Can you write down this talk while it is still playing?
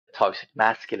toxic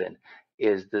masculine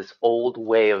is this old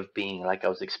way of being, like I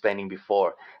was explaining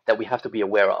before, that we have to be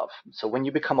aware of. So when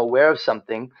you become aware of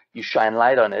something, you shine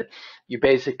light on it, you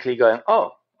basically going,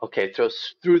 oh, okay,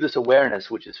 through this awareness,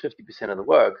 which is 50% of the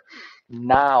work,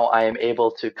 now I am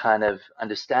able to kind of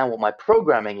understand what my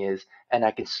programming is, and I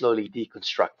can slowly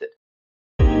deconstruct it.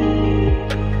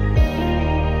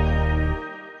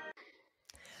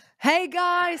 Hey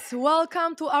guys,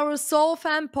 welcome to our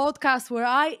SoulFam Podcast where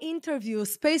I interview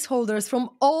space holders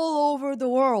from all over the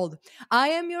world. I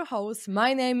am your host,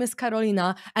 my name is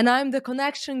Karolina, and I'm the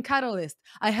connection catalyst.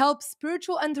 I help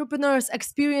spiritual entrepreneurs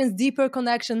experience deeper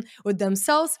connection with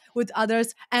themselves, with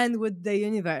others, and with the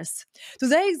universe.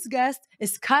 Today's guest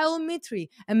is Kyle Mitri,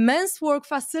 a men's work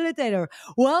facilitator.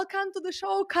 Welcome to the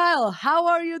show, Kyle. How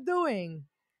are you doing?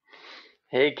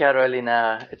 Hey,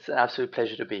 Karolina, it's an absolute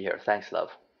pleasure to be here. Thanks, love.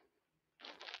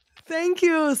 Thank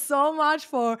you so much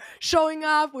for showing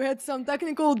up. We had some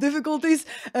technical difficulties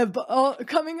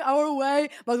coming our way,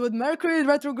 but with Mercury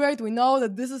retrograde, we know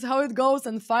that this is how it goes,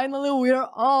 and finally we're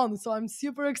on. So I'm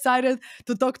super excited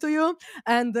to talk to you,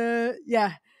 and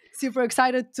super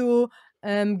excited to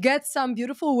get some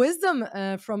beautiful wisdom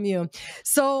from you.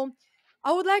 So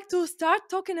I would like to start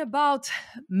talking about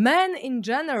men in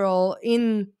general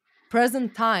in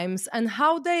present times and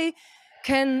how they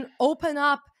can open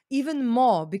up even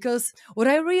more, because what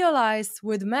I realized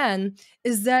with men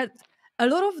is that a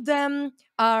lot of them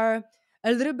are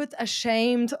a little bit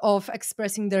ashamed of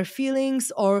expressing their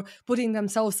feelings or putting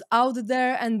themselves out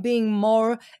there and being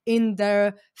more in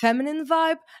their feminine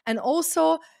vibe, and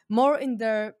also more in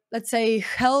their, let's say,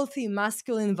 healthy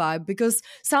masculine vibe, because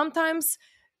sometimes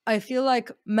I feel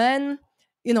like men,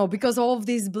 because of all of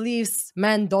these beliefs,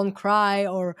 men don't cry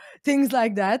or things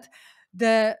like that,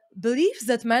 the beliefs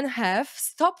that men have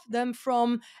stop them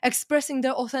from expressing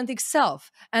their authentic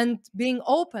self and being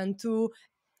open to,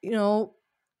 you know,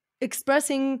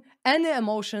 expressing any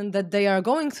emotion that they are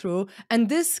going through. And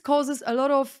this causes a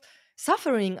lot of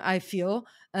suffering, I feel,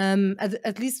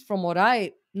 at least from what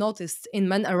I noticed in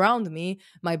men around me,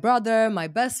 my brother, my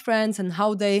best friends, and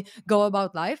how they go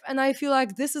about life. And I feel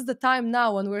like this is the time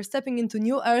now when we're stepping into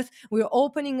new earth, we're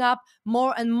opening up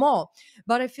more and more.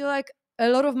 But I feel like a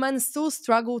lot of men still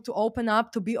struggle to open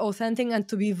up, to be authentic, and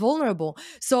to be vulnerable.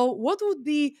 So what would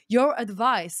be your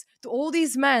advice to all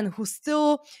these men who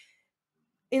still,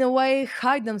 in a way,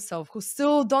 hide themselves, who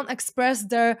still don't express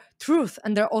their truth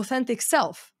and their authentic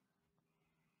self?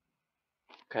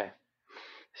 Okay,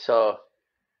 so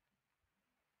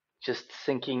just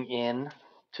sinking in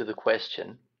to the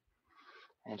question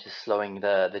and just slowing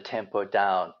the tempo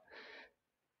down.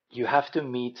 You have to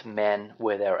meet men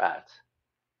where they're at.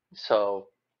 So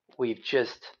we've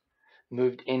just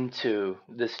moved into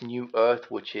this new earth,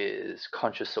 which is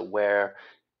conscious aware,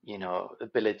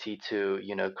 ability to,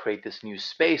 create this new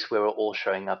space where we're all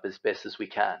showing up as best as we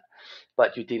can.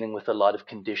 But you're dealing with a lot of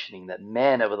conditioning that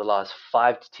men over the last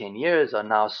 5 to 10 years are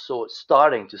now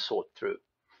starting to sort through,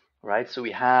 right? So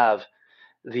we have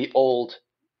the old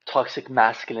toxic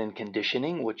masculine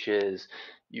conditioning, which is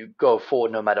you go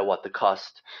forward no matter what the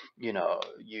cost. You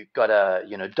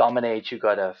gotta, dominate, you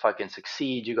gotta fucking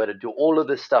succeed, you gotta do all of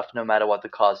this stuff no matter what the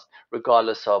cost,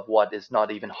 regardless of what is not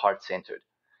even heart centered.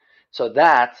 So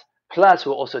that, plus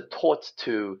we're also taught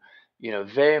to,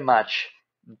 very much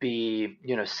be,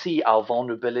 see our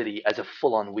vulnerability as a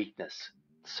full on weakness.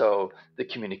 So the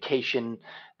communication,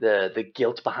 the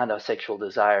guilt behind our sexual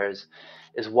desires,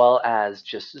 as well as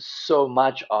just so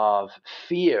much of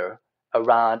fear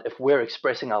around if we're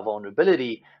expressing our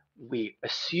vulnerability, we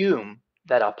assume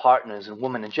that our partners and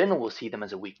women in general will see them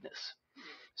as a weakness.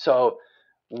 So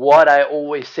what I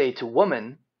always say to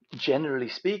women, generally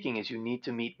speaking, is you need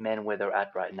to meet men where they're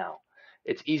at right now.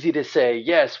 It's easy to say,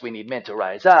 yes, we need men to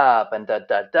rise up and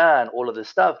and all of this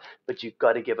stuff, but you've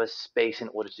got to give us space in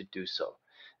order to do so.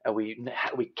 And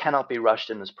we cannot be rushed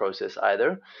in this process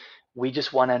either. We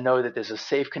just want to know that there's a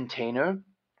safe container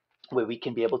where we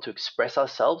can be able to express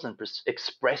ourselves and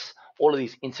express all of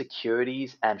these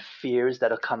insecurities and fears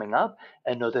that are coming up,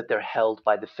 and know that they're held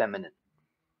by the feminine,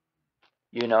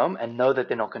 and know that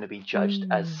they're not going to be judged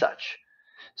as Mm. such.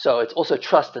 So it's also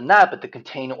trust in that, but the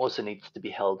container also needs to be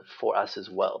held for us as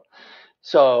well.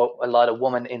 So a lot of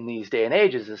women in these day and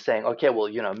ages are saying, okay,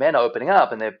 well, men are opening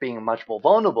up and they're being much more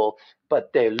vulnerable,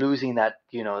 but they're losing that,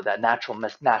 that natural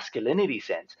masculinity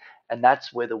sense. And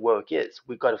that's where the work is.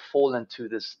 We've got to fall into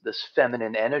this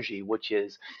feminine energy, which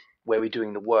is where we're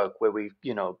doing the work, where we,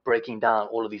 breaking down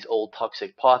all of these old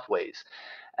toxic pathways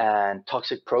and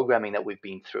toxic programming that we've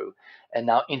been through, and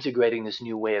now integrating this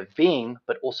new way of being,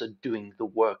 but also doing the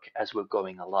work as we're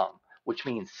going along, which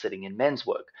means sitting in men's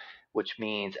work, which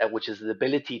is the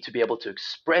ability to be able to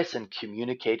express and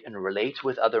communicate and relate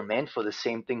with other men for the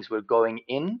same things we're going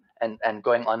in and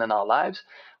going on in our lives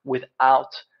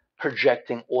without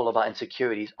projecting all of our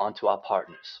insecurities onto our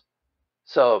partners.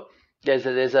 So there's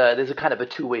a kind of a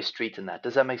two-way street in that.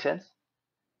 Does that make sense?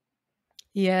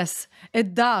 Yes,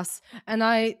 it does. And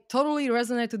I totally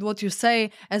resonate with what you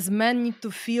say, as men need to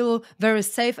feel very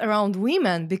safe around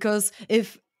women, because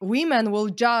if women will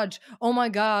judge, oh my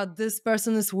God, this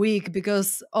person is weak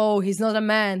because, oh, he's not a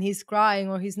man, he's crying,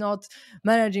 or he's not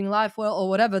managing life well, or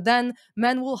whatever, then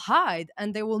men will hide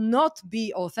and they will not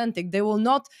be authentic. They will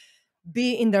not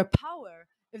be in their power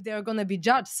if they are going to be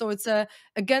judged. So it's a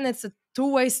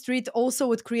two-way street also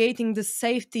with creating the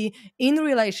safety in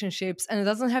relationships. And it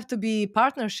doesn't have to be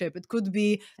partnership, it could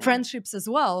be Mm-hmm. friendships as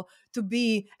well, to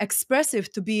be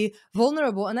expressive, to be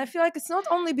vulnerable. And I feel like it's not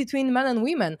only between men and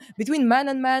women, between men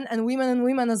and women and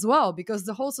women as well, because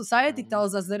the whole society Mm-hmm.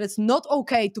 tells us that it's not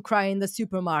okay to cry in the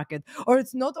supermarket, or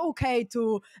it's not okay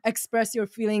to express your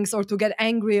feelings or to get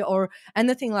angry or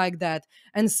anything like that.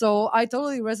 And so I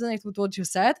totally resonate with what you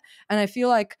said. And I feel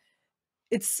like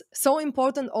it's so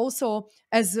important also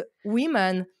as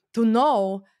women to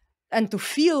know and to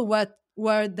feel what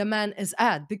where the man is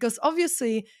at, because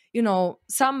obviously,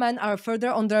 some men are further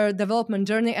on their development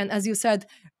journey, and as you said,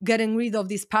 getting rid of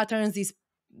these patterns,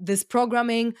 this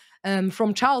programming,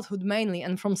 from childhood mainly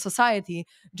and from society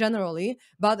generally.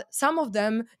 But some of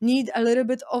them need a little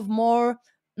bit of more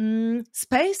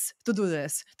space to do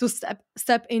this, to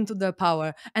step into the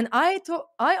power. And I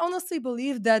honestly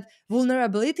believe that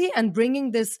vulnerability and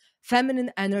bringing this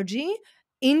feminine energy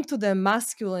into the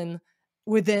masculine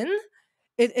within,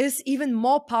 it is even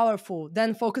more powerful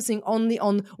than focusing only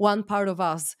on one part of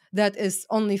us that is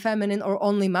only feminine or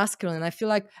only masculine. I feel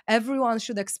like everyone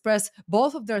should express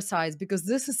both of their sides, because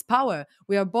this is power.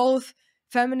 We are both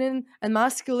feminine and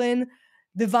masculine,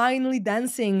 divinely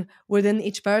dancing within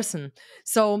each person.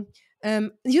 So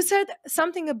you said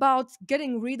something about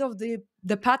getting rid of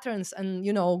the patterns and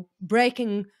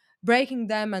breaking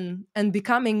them and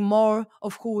becoming more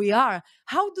of who we are.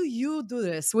 How do you do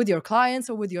this with your clients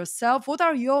or with yourself? What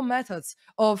are your methods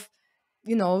of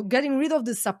getting rid of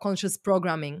this subconscious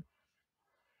programming?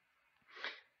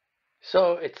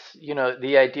 So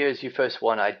the idea is you first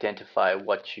want to identify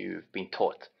what you've been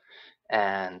taught.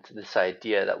 And this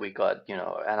idea that we got,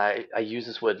 and I use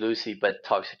this word loosely, but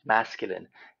toxic masculine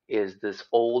is this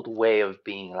old way of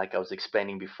being, like I was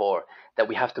explaining before, that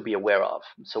we have to be aware of.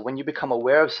 So when you become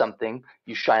aware of something,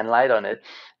 you shine light on it,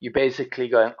 you're basically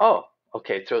going, oh,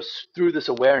 okay, through this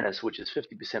awareness, which is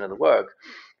 50% of the work,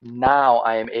 now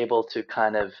I am able to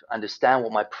kind of understand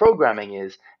what my programming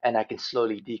is, and I can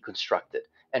slowly deconstruct it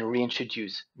and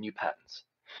reintroduce new patterns.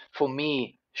 For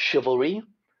me, chivalry,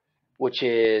 which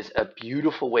is a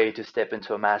beautiful way to step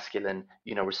into a masculine,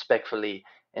 respectfully,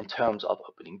 in terms of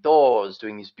opening doors,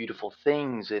 doing these beautiful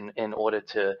things in order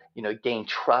to, gain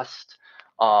trust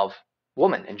of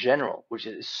women in general, which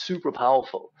is super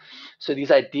powerful. So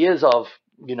these ideas of,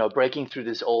 breaking through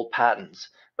these old patterns,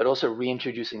 but also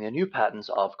reintroducing the new patterns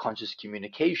of conscious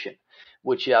communication,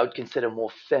 which I would consider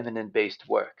more feminine based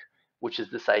work, which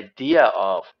is this idea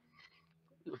of,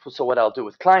 so what I'll do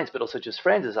with clients, but also just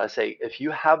friends, is I say, if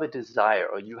you have a desire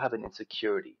or you have an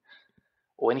insecurity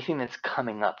or anything that's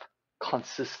coming up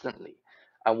consistently,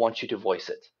 I want you to voice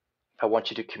it. I want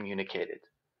you to communicate it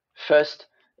first.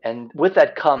 And with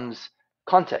that comes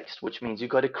context, which means you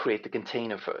got to create the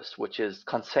container first, which is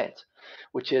consent,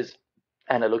 which is,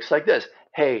 and it looks like this.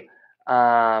 Hey,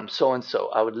 so and so,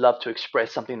 I would love to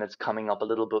express something that's coming up a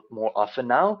little bit more often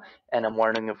now, and I'm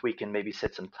wondering if we can maybe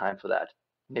set some time for that.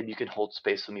 Maybe you can hold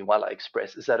space for me while I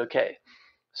express. Is that okay?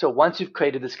 So once you've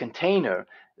created this container,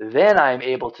 then I'm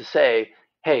able to say,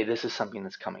 hey, this is something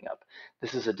that's coming up.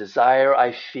 This is a desire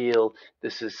I feel.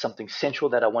 This is something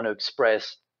central that I want to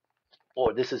express.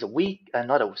 Or this is a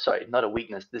not a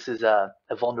weakness. This is a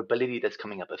vulnerability that's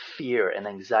coming up, a fear and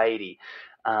anxiety.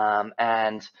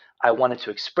 And I wanted to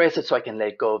express it so I can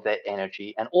let go of that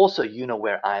energy. And also,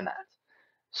 where I'm at.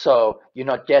 So you're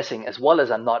not guessing, as well as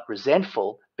I'm not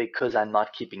resentful because I'm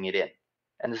not keeping it in.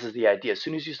 And this is the idea. As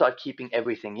soon as you start keeping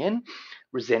everything in,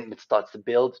 resentment starts to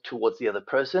build towards the other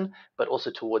person, but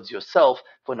also towards yourself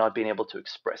for not being able to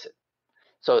express it.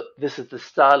 So this is the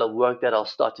style of work that I'll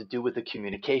start to do with the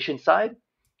communication side,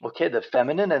 okay, the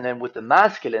feminine, and then with the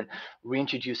masculine,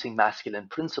 reintroducing masculine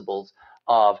principles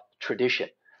of tradition,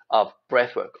 of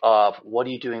breathwork, of what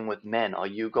are you doing with men? Are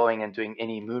you going and doing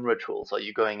any moon rituals? Are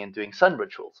you going and doing sun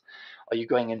rituals? Are you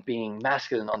going and being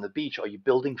masculine on the beach? Are you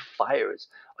building fires?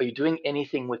 Are you doing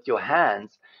anything with your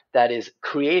hands that is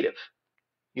creative?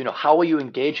 How are you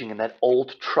engaging in that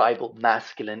old tribal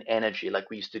masculine energy like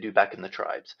we used to do back in the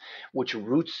tribes, which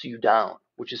roots you down,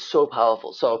 which is so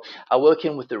powerful. So I work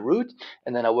in with the root,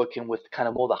 and then I work in with kind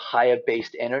of more the higher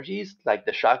based energies, like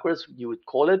the chakras, you would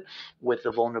call it, with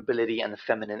the vulnerability and the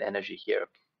feminine energy here.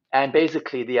 And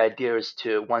basically, the idea is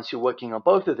to, once you're working on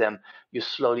both of them, you're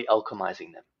slowly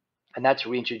alchemizing them. And that's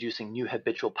reintroducing new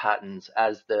habitual patterns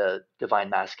as the divine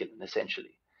masculine,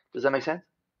 essentially. Does that make sense?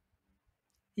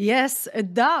 Yes,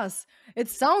 it does. It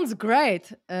sounds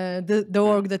great, the Mm.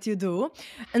 work that you do.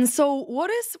 And so, what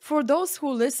is for those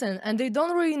who listen and they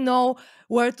don't really know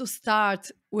where to start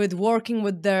with working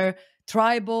with their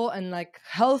tribal and like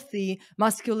healthy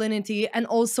masculinity and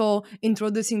also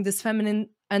introducing this feminine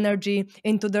energy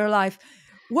into their life?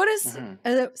 What is Mhm.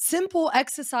 a simple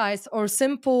exercise or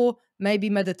simple maybe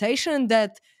meditation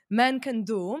that men can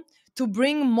do to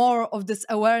bring more of this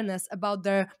awareness about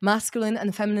their masculine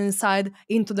and feminine side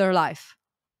into their life?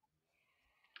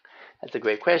 That's a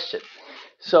great question.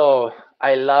 So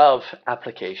I love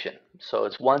application. So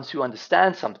it's once you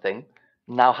understand something,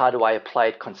 now how do I apply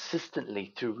it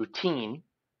consistently through routine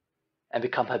and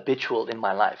become habitual in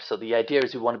my life? So the idea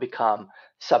is you want to become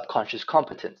subconscious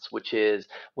competence, which is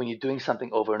when you're doing something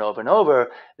over and over and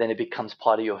over, then it becomes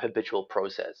part of your habitual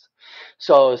process.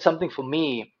 So something for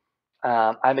me,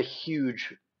 I'm a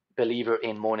huge believer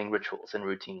in morning rituals and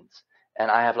routines.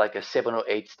 And I have like a 7 or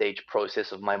 8 stage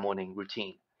process of my morning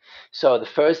routine. So the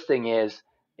first thing is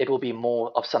it will be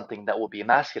more of something that will be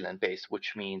masculine based,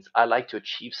 which means I like to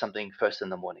achieve something first in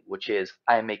the morning, which is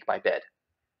I make my bed.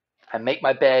 I make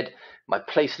my bed, my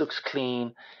place looks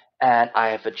clean, and I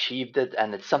have achieved it.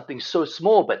 And it's something so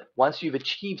small, but once you've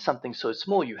achieved something so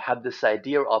small, you have this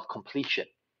idea of completion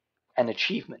and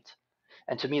achievement.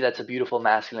 And to me, that's a beautiful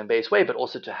masculine based way, but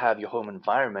also to have your home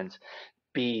environment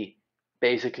be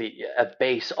basically a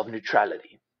base of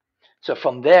neutrality. So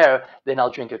from there, then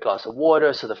I'll drink a glass of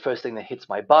water. So the first thing that hits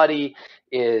my body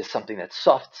is something that's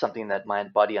soft, something that my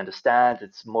body understands.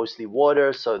 It's mostly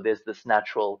water. So there's this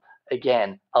natural,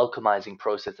 again, alchemizing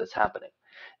process that's happening.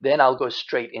 Then I'll go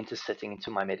straight into sitting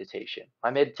into my meditation. My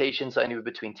meditations are anywhere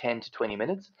between 10 to 20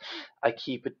 minutes. I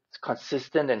keep it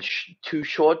consistent and too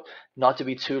short, not to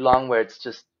be too long where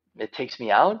it takes me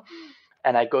out.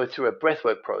 And I go through a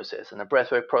breathwork process. And the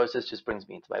breathwork process just brings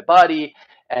me into my body.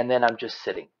 And then I'm just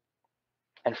sitting.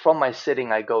 And from my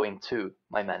sitting, I go into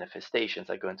my manifestations,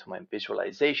 I go into my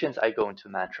visualizations, I go into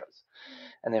mantras.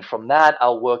 And then from that,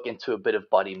 I'll work into a bit of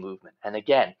body movement. And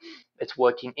again, it's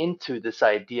working into this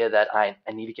idea that I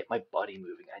need to get my body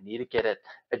moving. I need to get it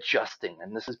adjusting.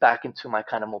 And this is back into my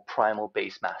kind of more primal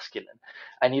base masculine.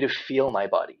 I need to feel my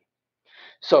body.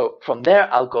 So from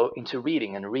there, I'll go into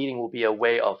reading, and reading will be a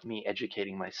way of me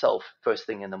educating myself first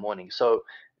thing in the morning. So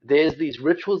there's these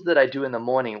rituals that I do in the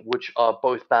morning, which are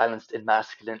both balanced in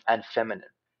masculine and feminine.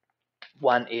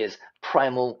 One is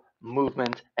primal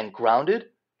movement and grounded,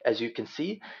 as you can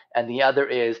see, and the other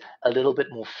is a little bit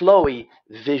more flowy,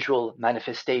 visual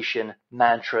manifestation,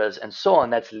 mantras, and so on.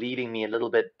 That's leading me a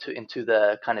little bit into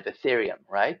the kind of ethereum,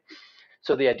 right?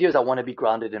 So the idea is I want to be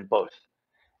grounded in both.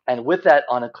 And with that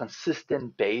on a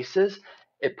consistent basis,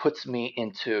 it puts me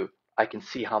into, I can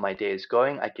see how my day is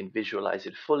going. I can visualize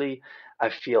it fully. I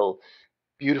feel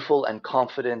beautiful and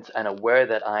confident and aware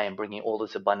that I am bringing all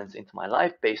this abundance into my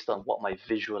life based on what my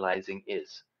visualizing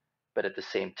is. But at the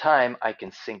same time, I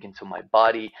can sink into my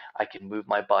body. I can move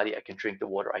my body. I can drink the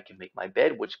water. I can make my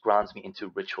bed, which grounds me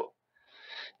into ritual.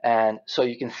 And so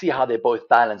you can see how they're both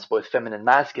balanced, both feminine and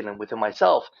masculine within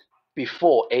myself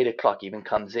before 8 o'clock even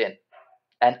comes in.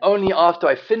 And only after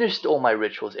I finished all my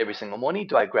rituals every single morning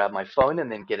do I grab my phone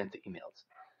and then get into emails,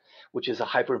 which is a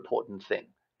hyper important thing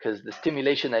because the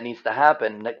stimulation that needs to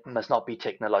happen must not be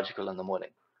technological in the morning.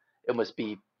 It must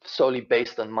be solely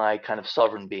based on my kind of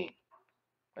sovereign being,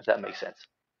 if that makes sense.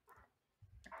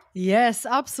 Yes,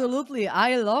 absolutely.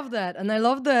 I love that. And I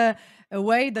love the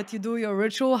way that you do your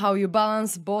ritual, how you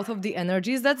balance both of the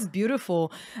energies. That's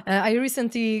beautiful. I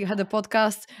recently had a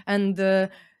podcast, and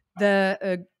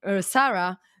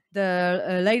Sarah,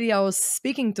 the lady I was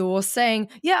speaking to, was saying,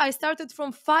 yeah, I started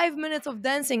from 5 minutes of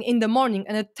dancing in the morning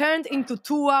and it turned into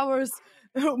 2 hours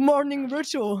morning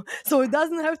ritual. So it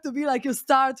doesn't have to be like you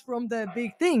start from the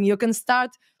big thing. You can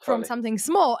start from Totally. something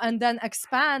small and then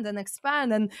expand and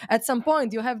expand. And at some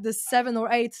point, you have this 7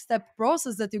 or 8 step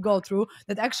process that you go through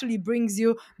that actually brings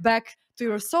you back to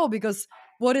your soul, because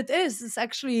what it is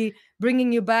actually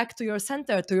bringing you back to your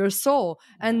center, to your soul,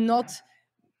 and not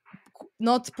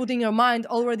not putting your mind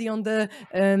already on the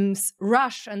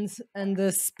rush and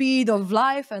the speed of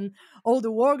life and all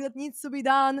the work that needs to be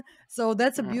done. So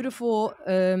that's a beautiful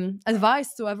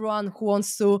advice to everyone who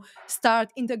wants to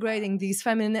start integrating these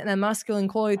feminine and masculine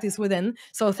qualities within.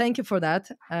 So thank you for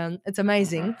that. It's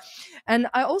amazing. And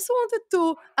I also wanted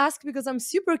to ask, because I'm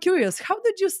super curious, how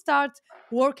did you start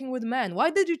working with men? Why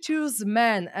did you choose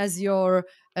men as your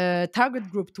target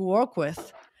group to work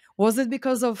with? Was it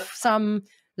because of some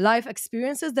life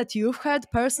experiences that you've had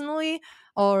personally,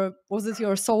 or was it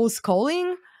your soul's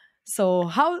calling? So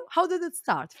how did it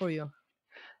start for you?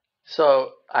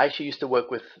 So I actually used to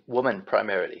work with women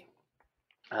primarily,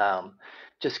 um,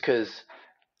 just because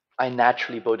I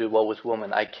naturally boded well with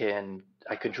women. I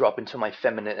could drop into my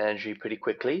feminine energy pretty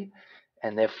quickly,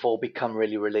 and therefore become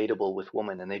really relatable with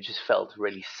women, and they just felt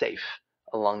really safe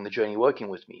along the journey working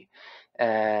with me.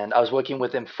 And I was working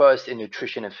with them first in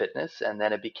nutrition and fitness, and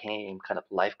then it became kind of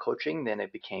life coaching. Then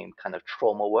it became kind of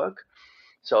trauma work.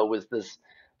 So it was this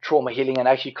trauma healing, and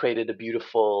I actually created a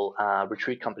beautiful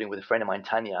retreat company with a friend of mine,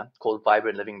 Tanya, called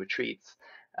Vibrant Living Retreats,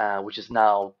 which is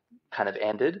now kind of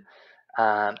ended.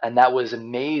 And that was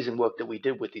amazing work that we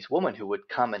did with these women who would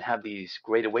come and have these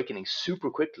great awakenings super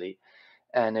quickly.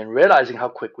 And then realizing how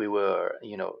quick we were,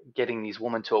 getting these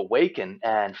women to awaken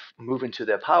and move into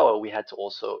their power, we had to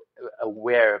also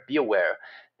be aware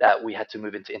that we had to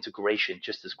move into integration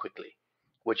just as quickly,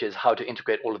 which is how to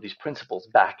integrate all of these principles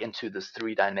back into this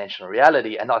three-dimensional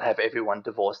reality and not have everyone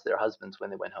divorce their husbands when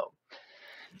they went home.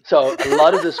 So a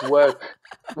lot of this work,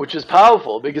 which is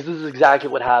powerful, because this is exactly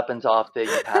what happens after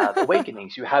you have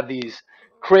awakenings. You have these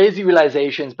crazy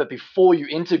realizations, but before you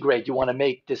integrate, you want to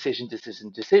make decision.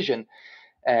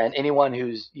 And anyone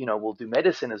who's, will do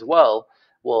medicine as well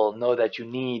will know that you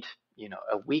need,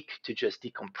 a week to just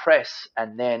decompress,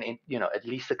 and then, at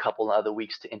least a couple other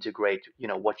weeks to integrate,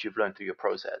 what you've learned through your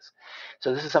process.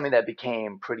 So this is something that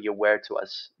became pretty aware to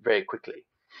us very quickly.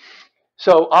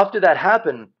 So after that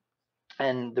happened,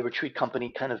 and the retreat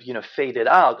company kind of faded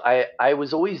out, I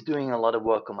was always doing a lot of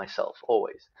work on myself,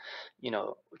 always,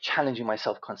 challenging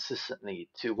myself consistently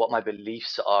to what my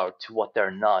beliefs are, to what they're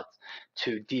not,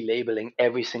 to delabeling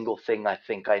every single thing I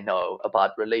think I know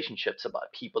about relationships,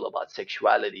 about people, about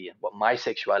sexuality, and what my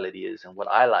sexuality is and what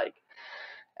I like.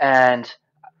 And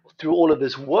through all of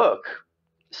this work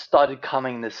started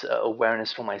coming this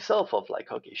awareness for myself of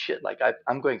like, okay, shit, like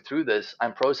I'm going through this,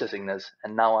 I'm processing this,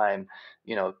 and now I'm,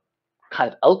 you know kind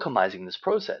of alchemizing this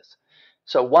process.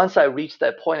 So once I reached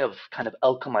that point of kind of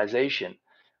alchemization,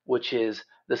 which is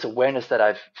this awareness that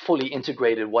I've fully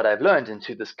integrated what I've learned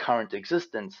into this current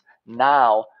existence,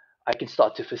 now I can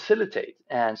start to facilitate.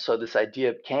 And so this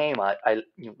idea came, I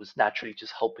was naturally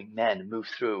just helping men move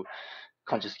through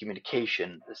conscious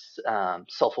communication,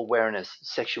 self-awareness,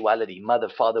 sexuality,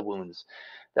 mother-father wounds,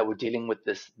 that we're dealing with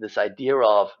this idea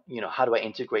of, how do I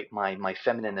integrate my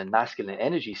feminine and masculine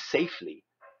energy safely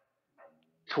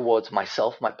towards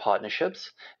myself, my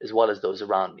partnerships, as well as those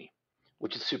around me,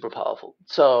 which is super powerful.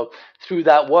 So through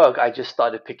that work, I just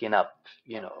started picking up,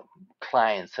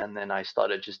 clients, and then I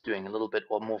started just doing a little bit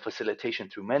more facilitation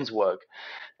through men's work.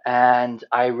 And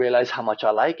I realized how much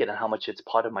I like it and how much it's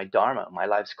part of my dharma, my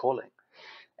life's calling.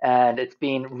 And it's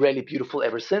been really beautiful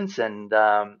ever since. And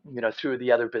through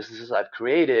the other businesses I've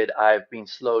created, I've been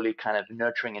slowly kind of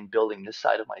nurturing and building this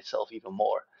side of myself even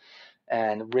more,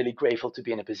 and really grateful to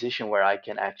be in a position where I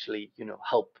can actually,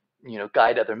 help,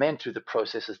 guide other men through the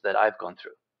processes that I've gone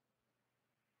through.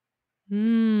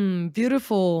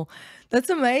 Beautiful. That's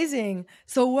amazing.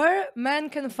 So, where men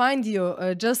can find you,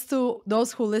 just to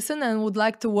those who listen and would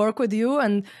like to work with you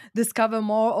and discover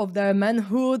more of their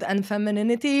manhood and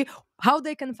femininity, how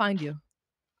they can find you?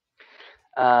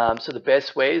 So the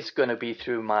best way is going to be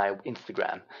through my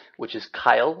Instagram, which is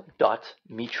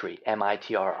Kyle.Mitri,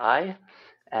 Mitri.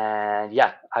 And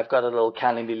yeah, I've got a little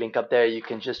Calendly link up there. You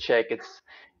can just check. It's,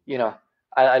 you know,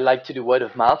 I like to do word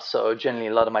of mouth. So generally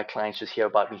a lot of my clients just hear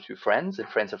about me through friends and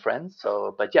friends of friends.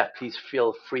 So, but yeah, please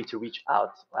feel free to reach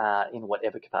out in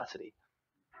whatever capacity.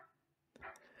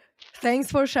 Thanks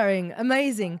for sharing.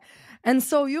 Amazing. And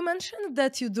so you mentioned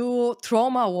that you do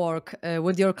trauma work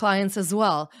with your clients as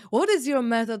well. What is your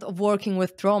method of working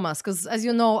with traumas? Because as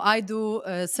you know, I do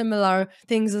similar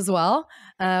things as well,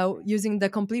 using the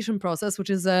completion process,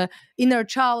 which is a inner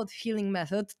child healing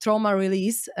method, trauma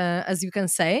release, as you can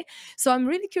say. So I'm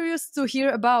really curious to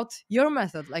hear about your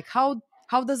method. Like how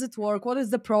does it work? What is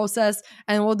the process,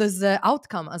 and what is the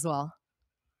outcome as well?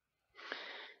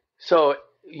 So,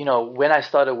 when I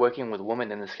started working with women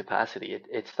in this capacity,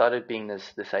 it started being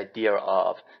this idea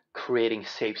of creating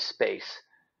safe space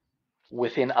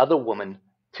within other women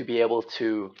to be able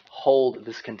to hold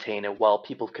this container while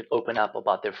people could open up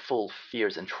about their full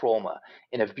fears and trauma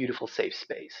in a beautiful, safe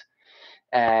space.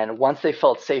 And once they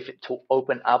felt safe to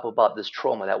open up about this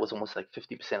trauma, that was almost like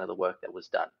 50% of the work that was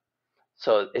done.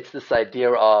 So it's this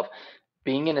idea of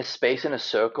being in a space, in a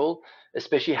circle,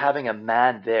 especially having a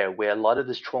man there, where a lot of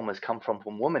this trauma has come from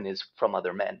women, is from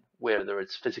other men, whether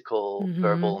it's physical, Mm-hmm.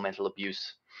 verbal, mental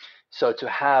abuse. So to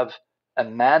have a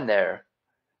man there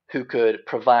who could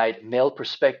provide male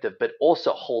perspective but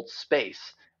also hold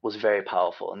space was very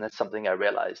powerful. And that's something I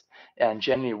realized. And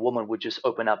generally, a woman would just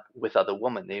open up with other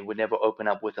women. They would never open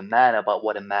up with a man about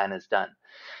what a man has done.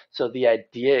 So the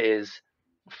idea is,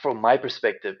 from my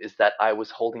perspective, is that I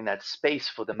was holding that space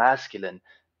for the masculine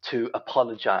to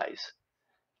apologize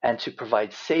and to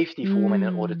provide safety for women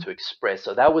in order Mm. to express.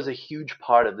 So that was a huge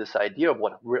part of this idea of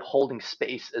what holding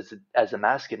space as a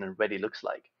masculine really looks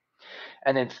like.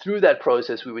 And then through that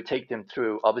process, we would take them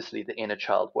through, obviously, the inner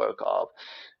child work of,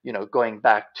 going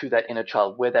back to that inner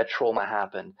child where that trauma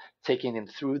happened, taking them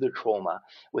through the trauma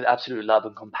with absolute love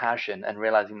and compassion, and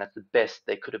realizing that's the best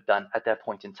they could have done at that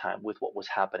point in time with what was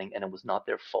happening, and it was not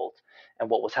their fault. And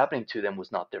what was happening to them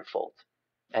was not their fault.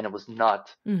 And it was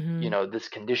not, Mm-hmm. this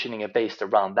conditioning based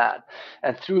around that.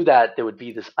 And through that, there would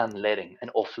be this unletting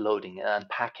and offloading and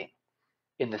unpacking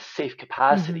in the safe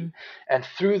Mm-hmm. capacity. And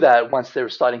through that, once they were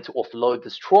starting to offload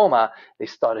this trauma, they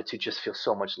started to just feel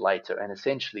so much lighter and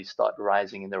essentially start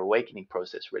rising in their awakening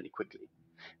process really quickly.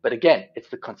 But again, it's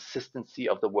the consistency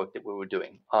of the work that we were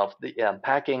doing, of the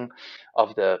unpacking,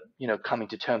 of the, coming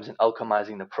to terms and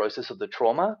alchemizing the process of the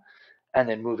trauma, and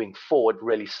then moving forward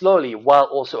really slowly while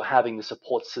also having the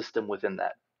support system within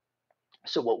that.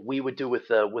 So what we would do with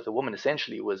the woman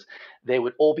essentially was they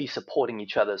would all be supporting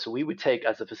each other. So we would take,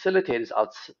 as the facilitators,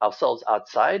 ourselves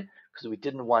outside, because we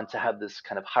didn't want to have this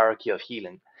kind of hierarchy of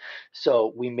healing.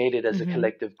 So we made it as a Mm-hmm.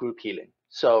 collective group healing.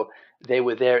 So they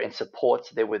were there in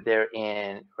support, they were there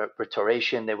in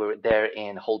restoration, they were there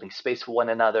in holding space for one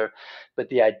another. But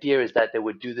the idea is that they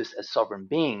would do this as sovereign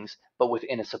beings, but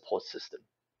within a support system.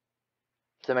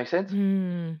 Does that make sense?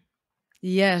 Mm.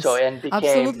 So Yes, and became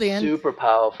absolutely. And super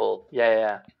powerful. Yeah,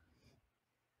 yeah.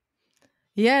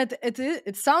 yeah,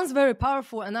 it sounds very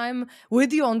powerful, and I'm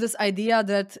with you on this idea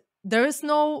that there is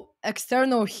no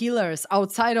external healers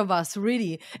outside of us,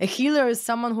 really. A healer is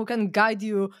someone who can guide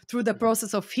you through the Mhm.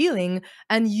 process of healing,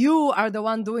 and you are the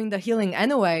one doing the healing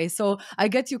anyway. So I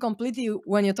get you completely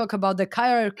when you talk about the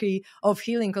hierarchy of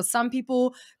healing, because some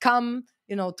people come,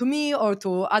 to me or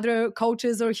to other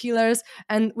coaches or healers,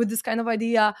 and with this kind of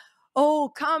idea, oh,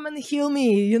 come and heal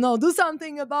me, do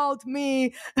something about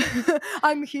me.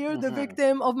 I'm here, the Mhm.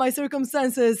 victim of my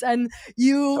circumstances, and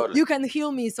you Totally. can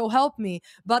heal me, so help me.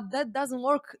 But that doesn't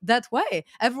work that way.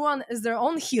 Everyone is their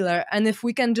own healer, and if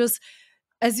we can just,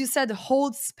 as you said,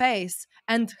 hold space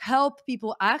and help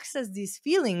people access these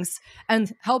feelings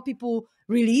and help people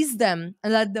release them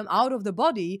and let them out of the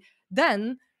body,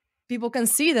 then people can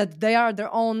see that they are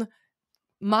their own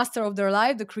master of their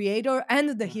life, the creator,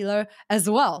 and the healer as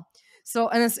well. So,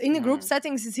 and as in the group Mhm.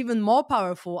 settings, it's even more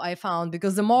powerful, I found,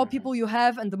 because the more Mhm. people you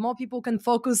have and the more people can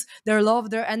focus their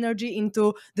love, their energy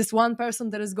into this one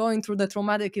person that is going through the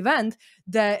traumatic event,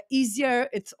 the easier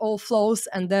it all flows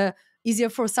and the easier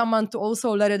for someone to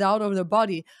also let it out of their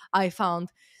body, I found.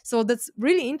 So that's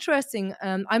really interesting.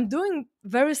 I'm doing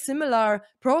very similar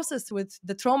process with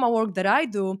the trauma work that I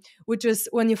do, which is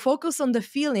when you focus on the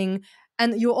feeling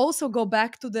and you also go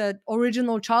back to the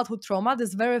original childhood trauma,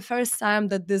 this very first time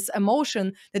that this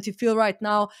emotion that you feel right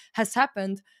now has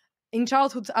happened in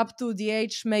childhood up to the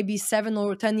age maybe 7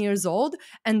 or 10 years old.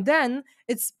 And then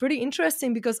it's pretty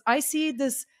interesting because I see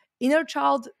this inner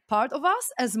child part of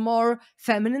us as more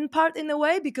feminine part in a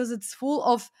way, because it's full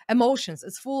of emotions,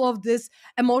 it's full of this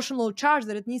emotional charge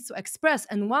that it needs to express.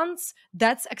 And once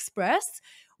that's expressed,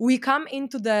 we come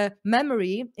into the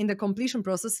memory in the completion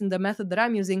process in the method that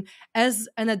I'm using as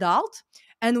an adult,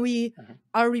 and we Mhm.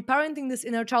 are reparenting this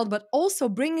inner child, but also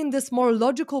bringing this more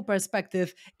logical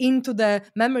perspective into the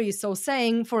memory. So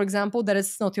saying, for example, that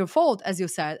it's not your fault, as you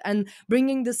said, and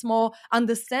bringing this more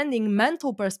understanding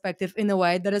mental perspective in a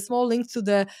way that is more linked to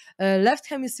the left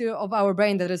hemisphere of our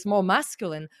brain that is more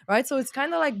masculine, right? So it's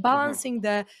kind of like Mhm. balancing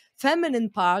the feminine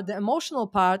part, the emotional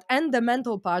part, and the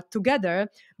mental part together,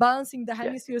 balancing the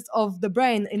Yeah. hemispheres of the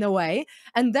brain in a way.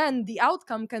 And then the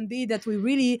outcome can be that we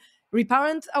really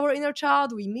reparent our inner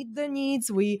child, we meet their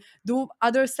needs, we do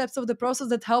other steps of the process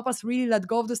that help us really let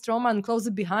go of this trauma and close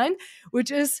it behind, which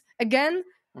is again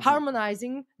Mhm.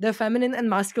 harmonizing the feminine and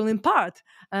masculine part,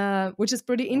 which is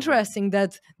pretty Mhm. interesting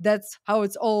that that's how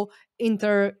it's all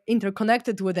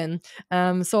interconnected within.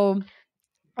 So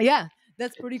yeah,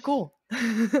 that's pretty It's cool.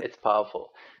 It's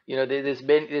powerful.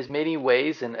 There's many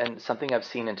ways, and something I've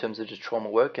seen in terms of just trauma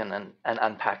work and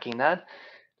unpacking that.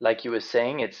 Like you were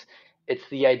saying, it's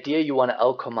the idea you want to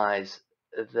alchemize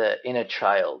the inner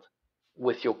child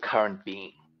with your current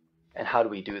being. And how do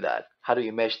we do that? How do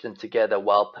you mesh them together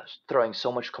while throwing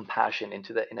so much compassion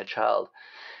into the inner child,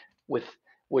 with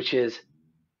which is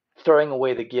throwing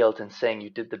away the guilt and saying you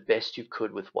did the best you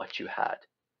could with what you had,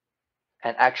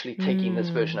 and actually taking this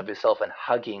version Mm. of yourself and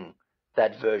hugging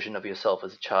that version of yourself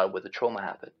as a child where the trauma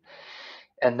happened.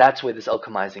 And that's where this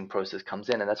alchemizing process comes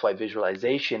in. And that's why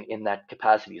visualization in that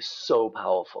capacity is so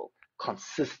powerful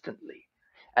consistently.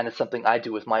 And it's something I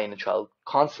do with my inner child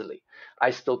constantly.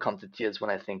 I still come to tears when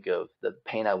I think of the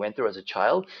pain I went through as a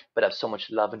child, but I have so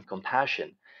much love and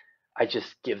compassion. I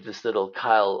just give this little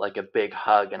Kyle like a big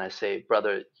hug and I say,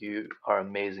 brother, you are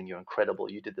amazing. You're incredible.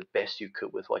 You did the best you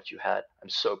could with what you had. I'm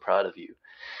so proud of you.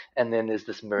 And then there's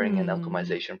this mirroring and Mm.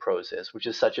 alchemization process, which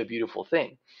is such a beautiful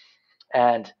thing.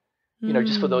 And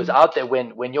just for those Mm. out there,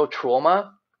 when your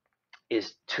trauma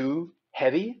is too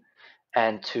heavy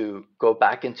and to go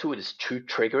back into it is too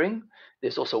triggering,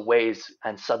 there's also ways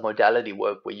and submodality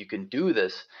work where you can do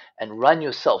this and run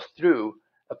yourself through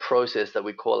a process that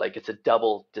we call, like, it's a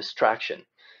double distraction.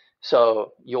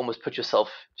 So you almost put yourself,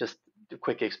 just a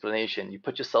quick explanation, you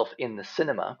put yourself in the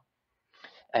cinema,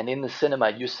 and in the cinema,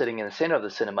 you're sitting in the center of the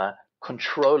cinema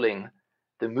controlling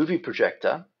the movie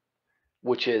projector,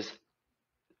 which is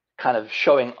kind of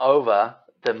showing over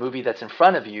the movie that's in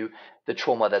front of you, the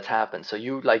trauma that's happened. So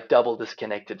you like double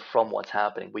disconnected from what's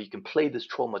happening, where you can play this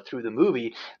trauma through the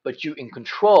movie, but you in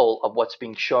control of what's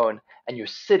being shown, and you're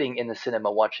sitting in the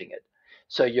cinema watching it.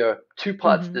 So you're two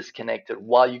parts Mhm. disconnected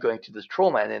while you're going through this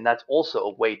trauma. And then that's also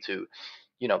a way to,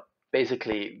 you know,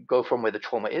 basically go from where the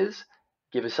trauma is,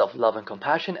 give yourself love and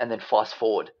compassion, and then fast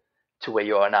forward to where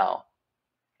you are now,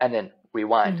 and then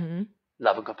rewind, Mhm.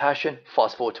 love and compassion,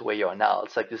 fast forward to where you are now.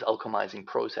 It's like this alchemizing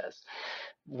process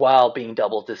while being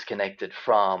double disconnected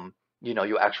from,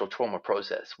 your actual trauma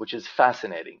process, which is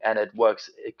fascinating, and it works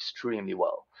extremely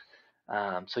well.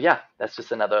 So yeah, that's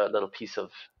just another little piece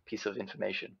of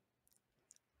information.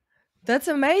 That's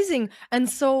amazing. And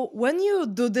so when you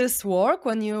do this work,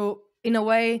 when you in a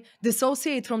way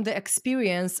dissociate from the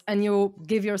experience and you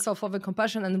give yourself over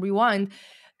compassion and rewind,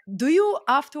 do you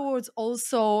afterwards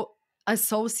also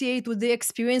associate with the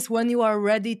experience when you are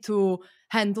ready to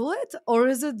handle it? Or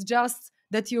is it just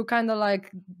that you're kind of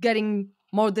like getting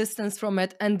more distance from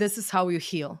it and this is how you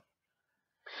heal?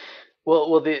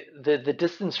 Well, the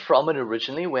distance from it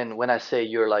originally, when I say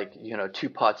you're like, two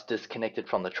parts disconnected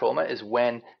from the trauma, is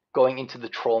when going into the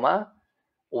trauma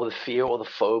or the fear or the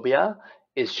phobia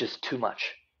is just too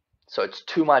much. So it's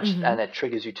too much Mm-hmm. and it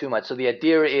triggers you too much. So the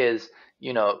idea is,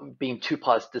 being two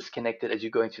parts disconnected as you're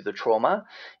going through the trauma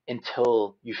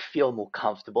until you feel more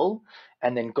comfortable.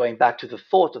 And then going back to the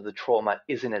thought of the trauma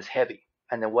isn't as heavy.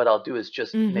 And then what I'll do is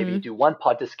just maybe Mm-hmm. do one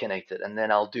part disconnected, and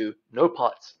then I'll do no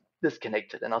parts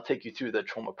disconnected, and I'll take you through the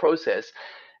trauma process.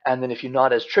 And then if you're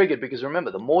not as triggered, because remember,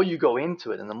 the more you go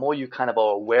into it and the more you kind of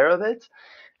are aware of it,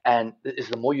 and is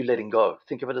the more you're letting go.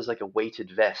 Think of it as like a weighted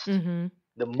vest. Mm-hmm.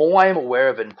 The more I am aware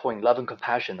of it and pouring love and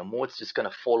compassion, the more it's just going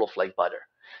to fall off like butter.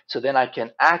 So then I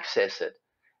can access it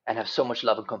and have so much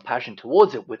love and compassion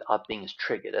towards it without being as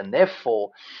triggered. And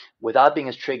therefore, without being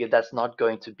as triggered, that's not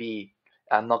going to be,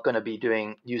 I'm not going to be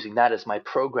using that as my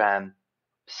program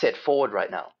set forward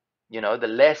right now.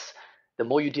 The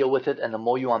more you deal with it and the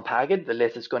more you unpack it, the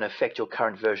less it's going to affect your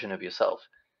current version of yourself,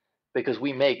 because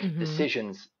we make Mm-hmm.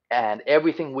 decisions and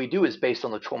everything we do is based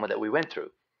on the trauma that we went through,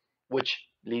 which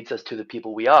leads us to the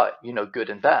people we are, good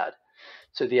and bad.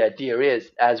 So the idea is,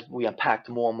 as we unpack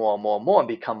more and more and more and more and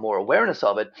become more awareness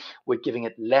of it, we're giving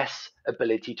it less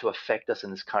ability to affect us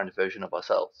in this current version of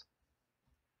ourselves.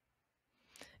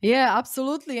 Yeah,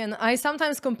 absolutely. And I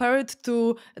sometimes compare it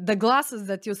to the glasses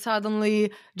that you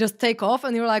suddenly just take off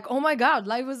and you're like, oh my God,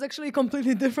 life is actually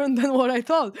completely different than what I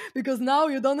thought. Because now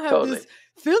you don't have Totally. this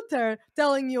filter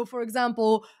telling you, for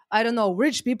example, I don't know,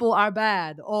 rich people are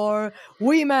bad or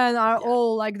women are Yeah,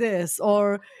 all like this,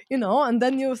 or, and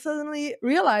then you suddenly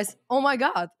realize, oh my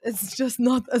God, it's just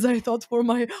not as I thought for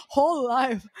my whole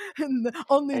life. And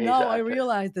only now I exactly.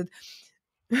 realized it.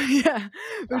 Yeah,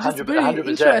 which is 100, pretty 100%.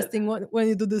 interesting when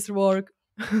you do this work.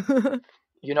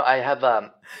 I have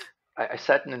I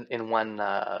sat in one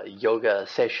yoga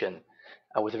session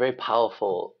with a very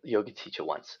powerful yoga teacher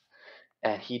once,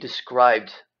 and he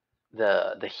described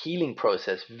the healing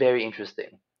process very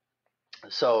interesting.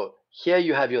 So here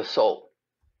you have your soul,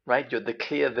 right? You're the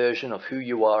clear version of who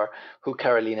you are, who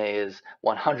Karolina is,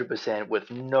 100%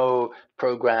 with no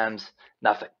programs,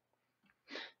 nothing.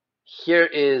 Here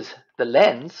is the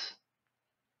lens,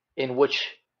 in which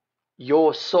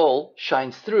your soul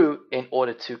shines through in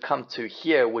order to come to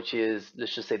here, which is,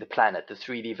 let's just say, the planet, the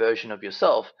 3D version of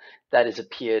yourself that has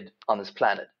appeared on this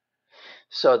planet.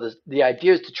 So the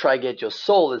idea is to try get your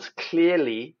soul as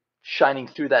clearly shining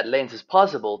through that lens as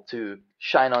possible, to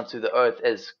shine onto the earth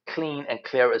as clean and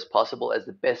clear as possible, as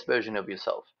the best version of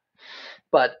yourself.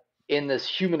 But in this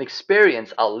human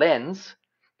experience, our lens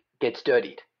gets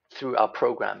dirtied through our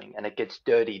programming, and it gets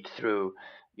dirtied through,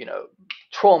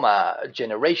 trauma,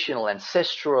 generational,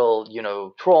 ancestral,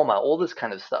 trauma, all this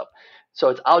kind of stuff. So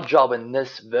it's our job in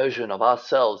this version of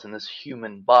ourselves, in this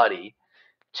human body,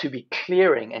 to be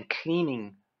clearing and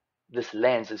cleaning this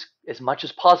lens as much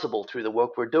as possible through the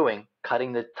work we're doing,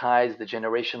 cutting the ties, the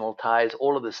generational ties,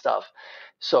 all of this stuff,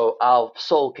 so our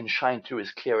soul can shine through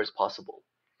as clear as possible.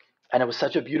 And it was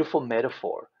such a beautiful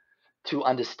metaphor to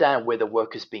understand where the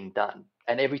work is being done.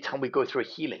 And every time we go through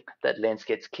a healing, that lens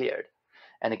gets cleared,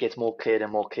 and it gets more cleared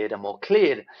and more cleared and more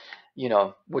cleared,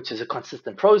 which is a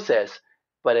consistent process.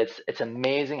 But it's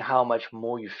amazing how much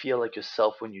more you feel like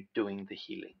yourself when you're doing the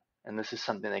healing. And this is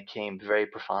something that came very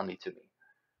profoundly to me.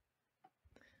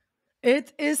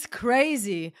 It is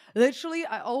crazy. Literally,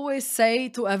 I always say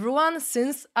to everyone,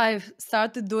 since I've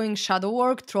started doing shadow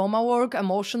work, trauma work,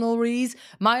 emotional release,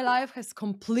 my life has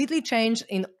completely changed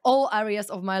in all areas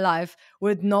of my life,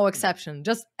 with no exception.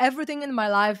 Just everything in my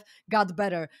life got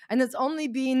better. And it's only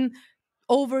been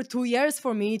over 2 years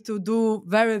for me to do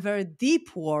very, very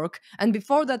deep work. And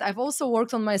before that, I've also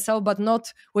worked on myself, but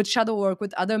not with shadow work,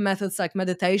 with other methods like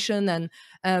meditation and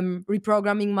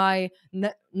reprogramming my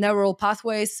neural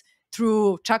pathways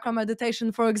through chakra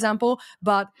meditation, for example.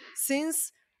 But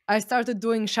since I started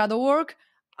doing shadow work,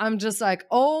 I'm just like,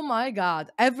 oh my God,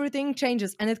 everything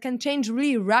changes. And it can change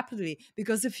really rapidly,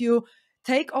 because if you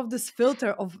take off this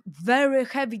filter of very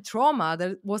heavy trauma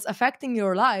that was affecting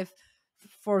your life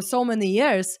for so many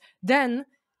years, then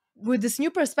with this new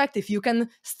perspective, you can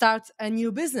start a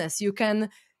new business. You can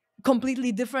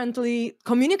completely differently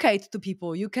communicate to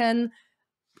people. You can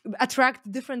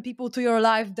attract different people to your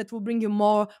life that will bring you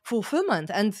more fulfillment,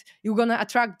 and you're going to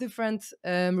attract different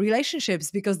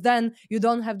relationships, because then you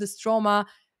don't have this trauma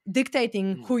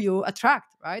dictating who you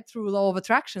attract, right, through law of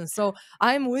attraction. So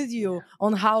I'm with you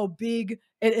on how big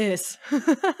it is.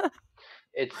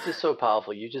 It's just so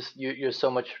powerful. You're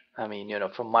so much. I mean,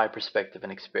 from my perspective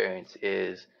and experience,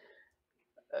 is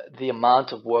the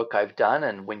amount of work I've done,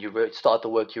 and when you start the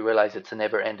work, you realize it's a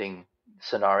never-ending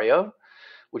scenario,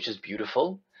 which is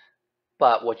beautiful.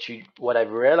 But what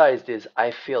I've realized is I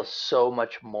feel so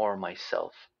much more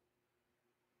myself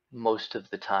most of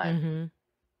the time, Mm-hmm.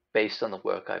 based on the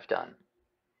work I've done,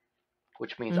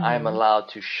 which means I'm Mm-hmm. allowed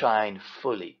to shine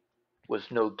fully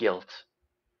with no guilt,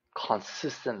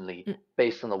 consistently,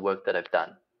 based on the work that I've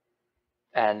done.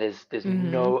 And there's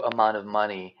Mm-hmm. no amount of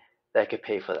money that could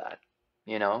pay for that,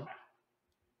 you know?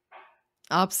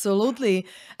 Absolutely.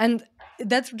 And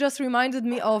that just reminded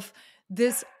me of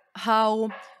this, how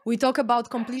we talk about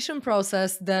completion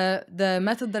process, the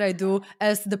method that I do,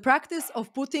 as the practice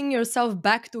of putting yourself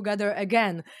back together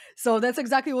again. So that's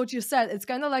exactly what you said. It's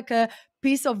kind of like a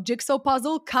piece of jigsaw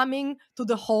puzzle coming to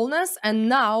the wholeness, and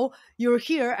now you're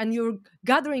here and you're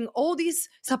gathering all these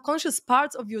subconscious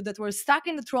parts of you that were stuck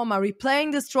in the trauma,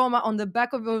 replaying this trauma on the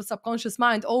back of your subconscious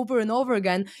mind over and over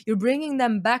again. You're bringing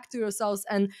them back to yourselves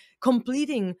and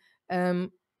completing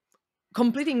um,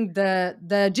 completing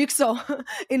the jigsaw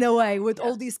in a way, with Yeah.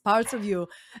 all these parts of you.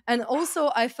 And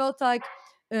also I felt like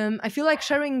I feel like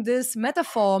sharing this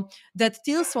metaphor that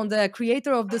Tilson, the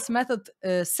creator of this method,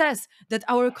 says that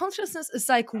our consciousness is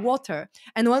like water,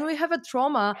 and when we have a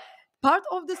trauma, part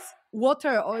of this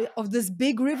water, or of this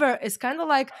big river, is kind of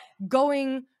like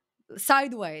going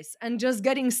sideways and just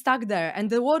getting stuck there. And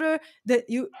the water,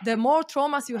 the more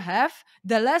traumas you have,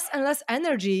 the less and less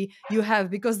energy you have,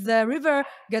 because the river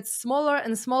gets smaller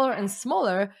and smaller and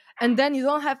smaller, and then you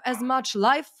don't have as much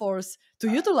life force to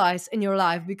utilize in your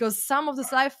life, because some of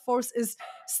this life force is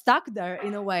stuck there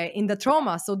in a way in the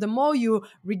trauma. So the more you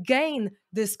regain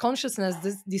this consciousness,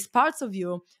 these parts of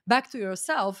you back to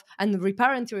yourself, and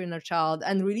reparent your inner child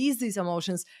and release these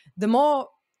emotions, the more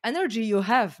energy you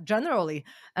have generally,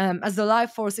 as the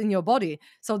life force in your body.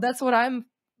 So that's what I'm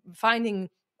finding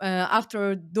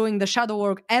after doing the shadow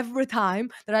work every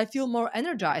time, that I feel more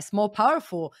energized, more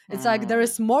powerful. It's like there Mm.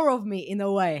 is more of me in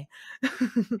a way.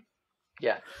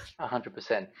 Yeah,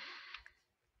 100%.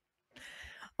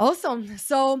 Awesome.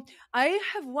 So I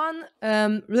have one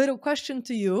little question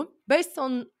to you based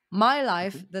on my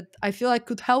life Mhm. that I feel like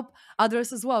could help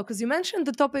others as well. Because you mentioned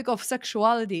the topic of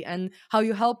sexuality and how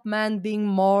you help men being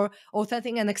more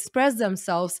authentic and express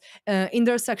themselves in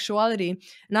their sexuality.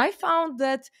 And I found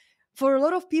that for a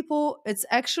lot of people, it's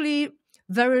actually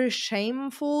very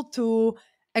shameful to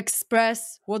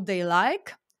express what they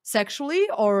like sexually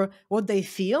or what they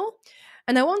feel.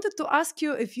 And I wanted to ask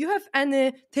you if you have any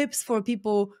tips for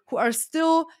people who are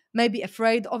still maybe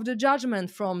afraid of the judgment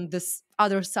from this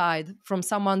other side, from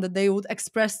someone that they would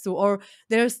express to, or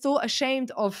they're still ashamed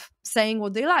of saying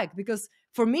what they like. Because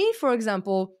for me, for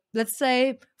example, let's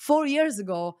say 4 years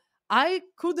ago, I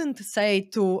couldn't say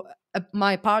to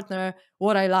my partner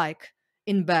what I like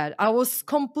in bed. I was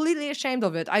completely ashamed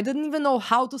of it. I didn't even know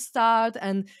how to start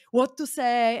and what to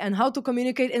say and how to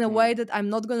communicate in a way Mm. that I'm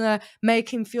not gonna make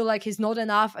him feel like he's not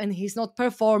enough and he's not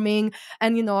performing.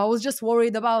 And, I was just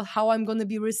worried about how I'm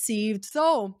gonna be received. So,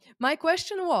 my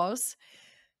question was,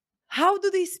 how do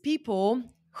these people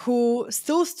who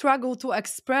still struggle to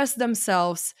express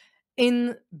themselves in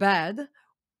bed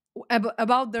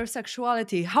about their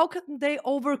sexuality, how can they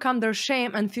overcome their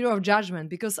shame and fear of judgment?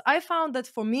 Because I found that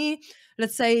for me,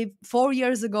 let's say 4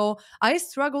 years ago, I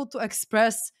struggled to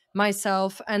express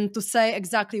myself and to say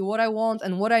exactly what I want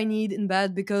and what I need in bed,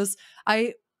 because I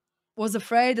was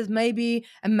afraid that maybe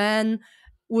a man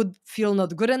would feel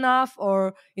not good enough, or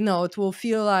it will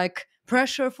feel like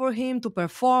pressure for him to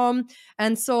perform.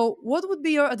 And so what would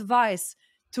be your advice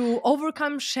to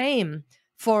overcome shame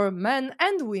for men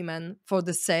and women, for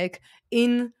the sake,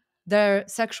 in their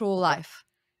sexual life?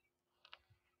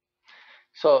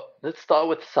 So let's start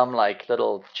with some like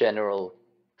little general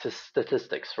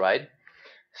statistics, right?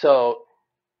 So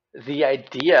the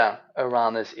idea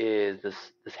around this is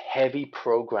this heavy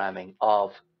programming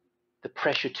of the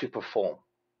pressure to perform,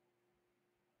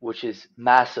 which is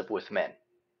massive with men,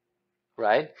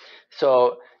 right?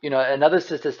 So, another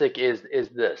statistic is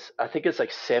this. I think it's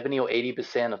like 70 or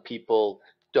 80% of people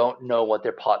don't know what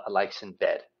their partner likes in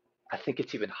bed. I think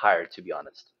it's even higher, to be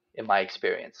honest, in my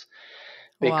experience,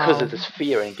 because Wow. of this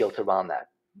fear and guilt around that,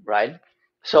 right?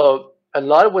 So a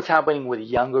lot of what's happening with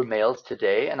younger males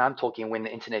today, and I'm talking when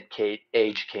the internet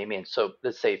age came in, so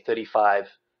let's say 35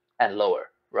 and lower,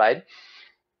 right,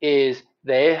 is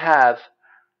they have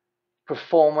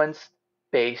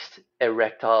performance-based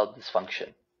erectile dysfunction,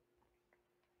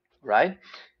 right?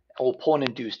 Or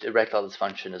porn-induced erectile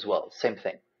dysfunction as well, same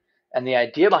thing. And the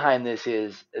idea behind this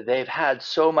is they've had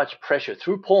so much pressure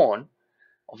through porn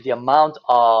of the amount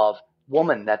of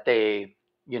woman that they,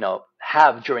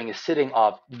 have during a sitting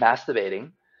of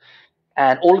masturbating.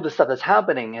 And all of the stuff that's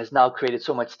happening has now created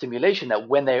so much stimulation that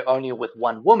when they're only with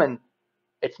one woman,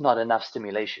 it's not enough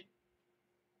stimulation.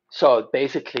 So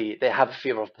basically, they have a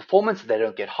fear of performance, they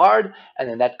don't get hard, and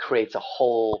then that creates a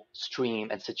whole stream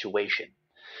and situation.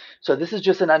 So this is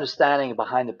just an understanding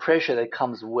behind the pressure that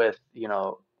comes with,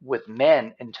 with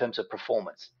men in terms of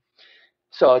performance.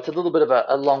 So it's a little bit of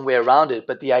a long way around it,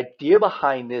 but the idea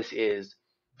behind this is,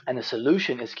 and the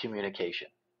solution is communication.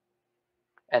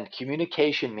 And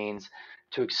communication means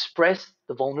to express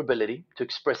the vulnerability, to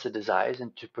express the desires,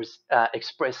 and to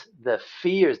express the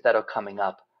fears that are coming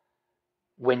up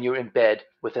when you're in bed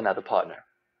with another partner.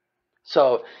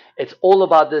 So it's all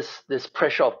about this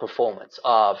pressure of performance.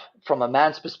 Of from a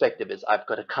man's perspective, is I've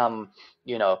got to come,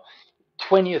 you know,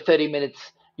 20 or 30 minutes,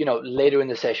 later in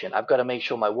the session. I've got to make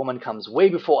sure my woman comes way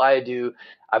before I do.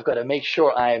 I've got to make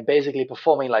sure I am basically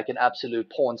performing like an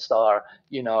absolute porn star,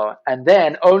 and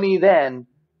then only then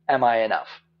am I enough.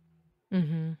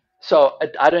 Mm-hmm. So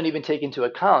I don't even take into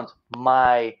account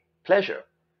my pleasure,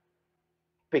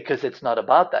 because it's not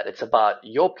about that. It's about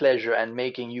your pleasure and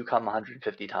making you come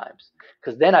 150 times.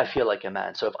 Because then I feel like a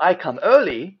man. So if I come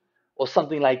early or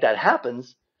something like that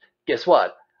happens, guess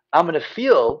what? I'm going to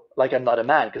feel like I'm not a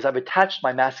man, because I've attached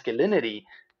my masculinity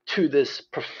to this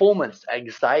performance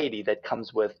anxiety that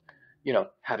comes with,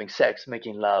 having sex,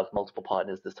 making love, multiple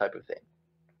partners, this type of thing.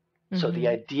 So the Mm-hmm.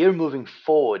 idea moving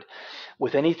forward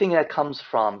with anything that comes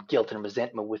from guilt and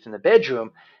resentment within the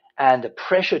bedroom and the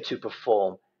pressure to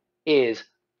perform is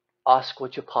ask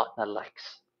what your partner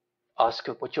likes. Ask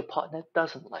what your partner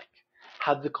doesn't like.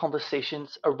 Have the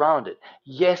conversations around it.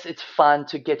 Yes, it's fun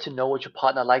to get to know what your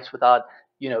partner likes without,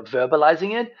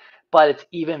 verbalizing it, but it's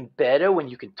even better when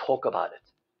you can talk about it.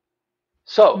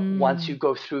 So once you Mm.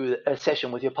 go through a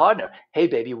session with your partner, hey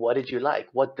baby, what did you like?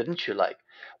 What didn't you like?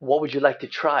 What would you like to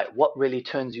try? What really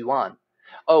turns you on?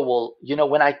 Oh, well,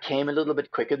 when I came a little bit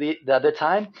quicker the other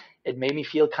time, it made me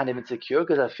feel kind of insecure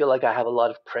because I feel like I have a lot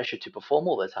of pressure to perform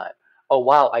all the time. Oh,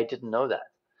 wow, I didn't know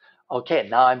that. Okay,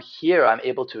 now I'm here, I'm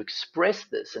able to express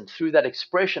this. And through that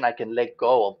expression, I can let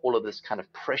go of all of this kind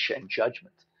of pressure and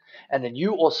judgment. And then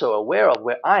you also aware of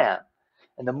where I am.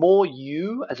 And the more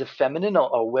you, as a feminine, are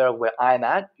aware of where I'm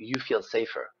at, you feel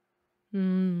safer.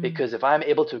 Mm. Because if I'm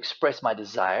able to express my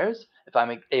desires, if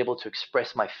I'm able to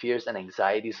express my fears and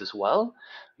anxieties as well,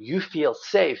 you feel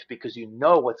safe because you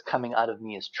know what's coming out of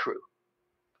me is true.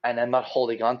 And I'm not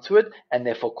holding on to it and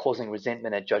therefore causing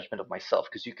resentment and judgment of myself,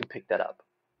 because you can pick that up.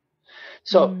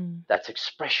 So Mm. that's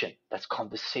expression, that's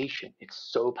conversation. It's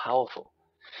so powerful.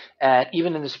 And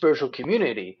even in the spiritual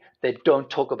community, they don't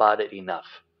talk about it enough.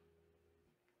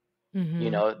 Mm-hmm.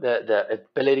 The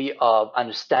ability of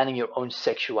understanding your own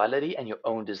sexuality and your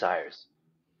own desires.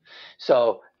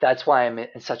 So that's why I'm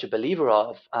such a believer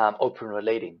of open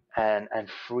relating and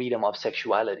freedom of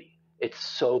sexuality. It's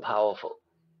so powerful.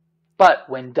 But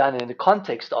when done in the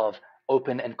context of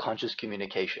open and conscious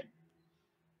communication.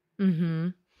 Mm-hmm.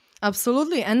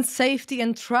 Absolutely. And safety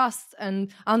and trust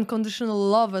and unconditional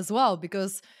love as well.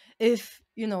 Because if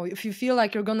you feel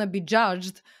like you're gonna be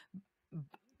judged,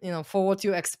 for what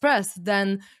you express,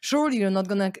 then surely you're not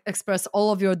going to express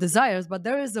all of your desires, but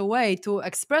there is a way to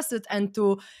express it and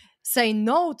to say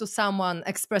no to someone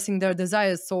expressing their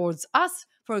desires towards us,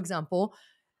 for example,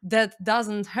 that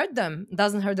doesn't hurt them,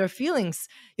 doesn't hurt their feelings.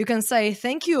 You can say,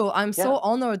 thank you, I'm Yeah. so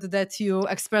honored that you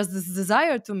expressed this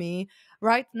desire to me.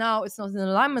 Right now it's not in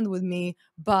alignment with me,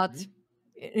 but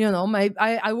Mhm. maybe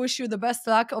I wish you the best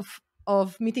luck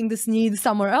of meeting this need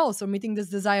somewhere else, or meeting this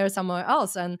desire somewhere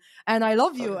else, and I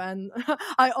love you, Totally. and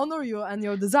I honor you and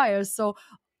your desires. So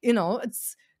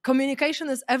it's communication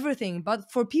is everything,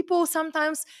 but for people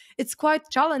sometimes it's quite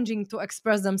challenging to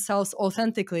express themselves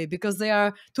authentically because they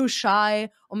are too shy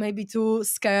or maybe too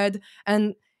scared.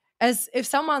 And as if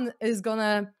someone is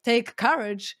gonna take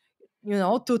courage,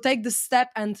 to take the step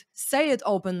and say it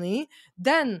openly,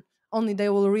 then only they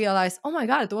will realize, oh my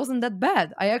god, it wasn't that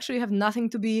bad. I actually have nothing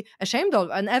to be ashamed of.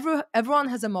 And everyone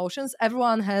has emotions,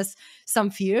 everyone has some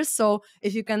fears. So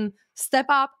if you can step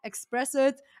up, express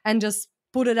it, and just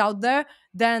put it out there,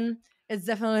 then it's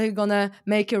definitely gonna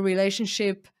make your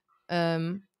relationship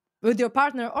um, with your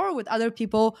partner or with other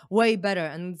people way better,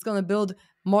 and it's gonna build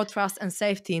more trust and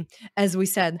safety, as we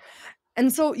said.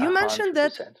 And so A you mentioned hundred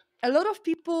that percent. a lot of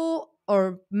people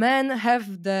or men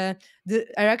have the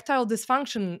erectile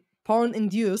dysfunction porn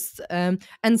induced,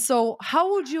 and so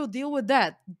how would you deal with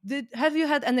that? Have you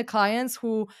had any clients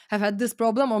who have had this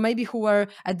problem, or maybe who were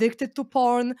addicted to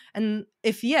porn? And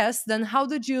if yes, then how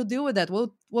did you deal with that?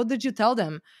 What did you tell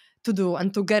them to do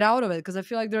and to get out of it? Because I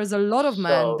feel like there's a lot of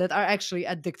men So, that are actually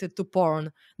addicted to porn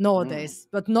mm, nowadays,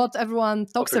 but not everyone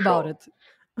oh, talks for about sure. it.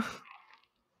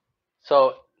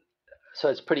 So, so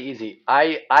it's pretty easy.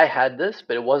 I had this,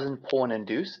 but it wasn't porn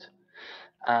induced.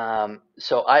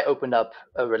 So I opened up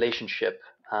a relationship.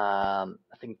 I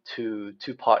think two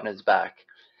partners back,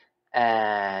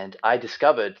 and I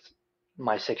discovered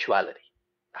my sexuality,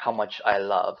 how much I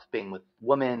love being with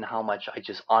women, how much I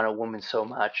just honor women so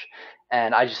much,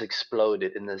 and I just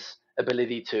exploded in this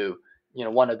ability to,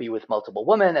 want to be with multiple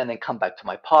women and then come back to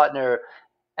my partner.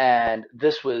 And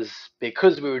this was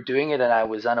because we were doing it and I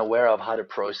was unaware of how to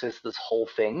process this whole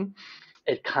thing.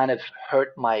 It kind of hurt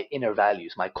my inner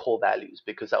values, my core values,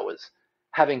 because I was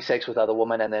having sex with other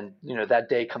women and then, that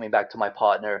day coming back to my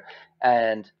partner,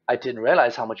 and I didn't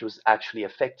realize how much it was actually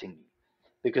affecting me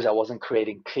because I wasn't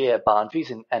creating clear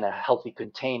boundaries and a healthy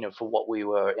container for what we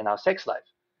were in our sex life,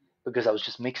 because I was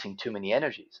just mixing too many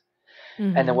energies.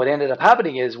 And then Mm-hmm. what ended up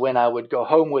happening is when I would go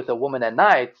home with a woman at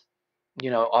night,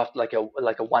 off like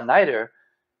a one nighter,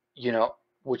 you know,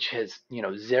 which has,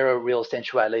 zero real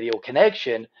sensuality or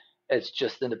connection. It's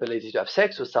just an ability to have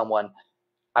sex with someone.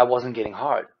 I wasn't getting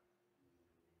hard.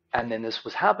 And then this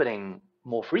was happening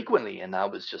more frequently. And I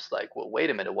was just like, well, wait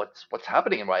a minute, what's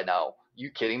happening right now?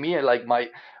 You kidding me? And like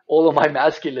all of my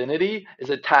masculinity is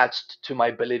attached to my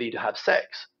ability to have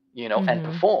sex, and Mm-hmm.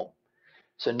 perform.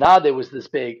 So now there was this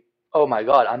big, oh my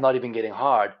God, I'm not even getting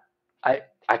hard.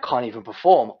 I can't even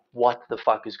perform. What the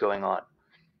fuck is going on?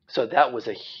 So that was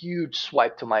a huge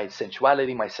swipe to my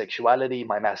sensuality, my sexuality,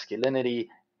 my masculinity,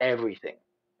 everything.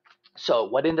 So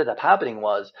what ended up happening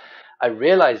was I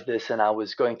realized this, and I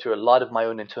was going through a lot of my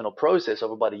own internal process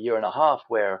over about a year and a half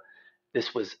where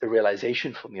this was a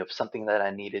realization for me of something that I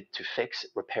needed to fix,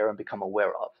 repair, and become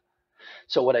aware of.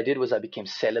 So what I did was I became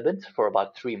celibate for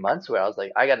about 3 months, where I was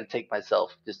like, I got to take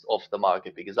myself just off the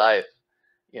market because I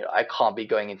can't be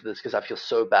going into this because I feel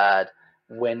so bad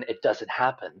when it doesn't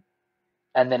happen,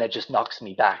 and then it just knocks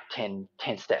me back 10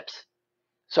 steps.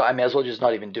 So I may as well just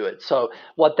not even do it. So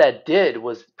what that did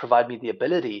was provide me the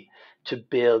ability to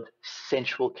build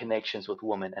sensual connections with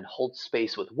women and hold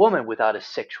space with women without a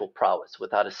sexual prowess,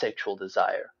 without a sexual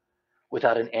desire,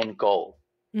 without an end goal,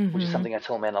 which is Mm-hmm. something I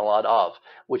tell men a lot of,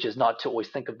 which is not to always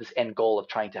think of this end goal of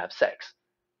trying to have sex.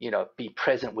 be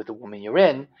present with the woman you're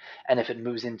in. And if it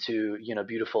moves into,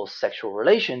 beautiful sexual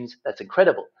relations, that's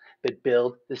incredible. But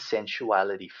build the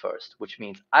sensuality first, which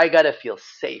means I got to feel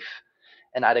safe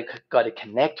and I got to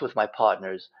connect with my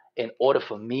partners in order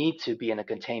for me to be in a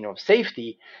container of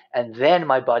safety. And then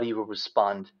my body will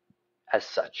respond as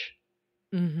such.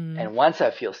 Mm-hmm. And once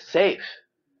I feel safe,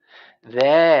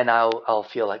 then I'll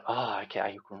feel like, oh, okay,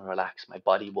 I can relax. My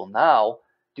body will now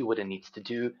do what it needs to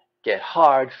do, get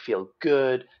hard, feel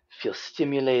good, feel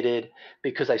stimulated,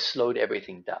 because I slowed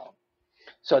everything down.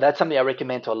 So that's something I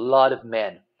recommend to a lot of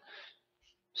men.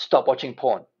 Stop watching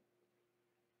porn.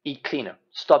 Eat cleaner.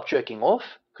 Stop jerking off,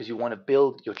 because you want to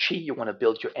build your chi, you want to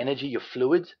build your energy, your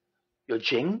fluid, your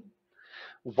jing.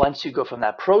 Once you go from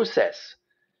that process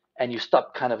and you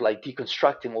stop kind of like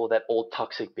deconstructing all that old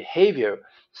toxic behavior,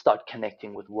 start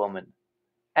connecting with women.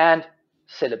 And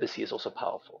celibacy is also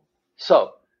powerful.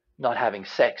 So not having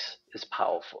sex is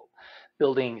powerful.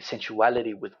 Building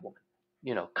sensuality with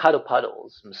women, cuddle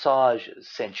puddles, massages,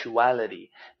 sensuality,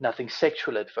 nothing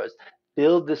sexual at first.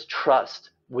 Build this trust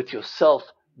with yourself,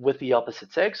 with the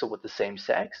opposite sex or with the same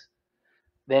sex.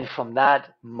 Then from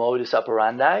that modus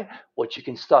operandi, what you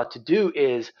can start to do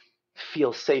is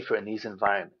feel safer in these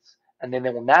environments. And then they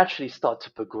will naturally start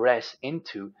to progress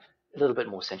into a little bit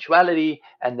more sensuality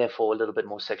and therefore a little bit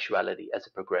more sexuality as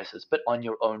it progresses, but on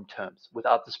your own terms,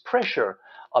 without this pressure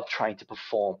of trying to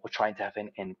perform or trying to have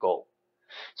an end goal.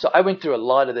 So I went through a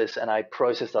lot of this and I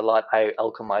processed a lot. I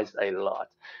alchemized a lot,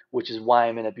 which is why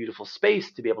I'm in a beautiful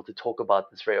space to be able to talk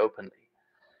about this very openly.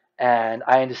 And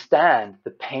I understand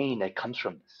the pain that comes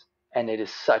from this. And it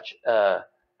is such a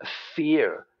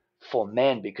fear for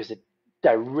men because it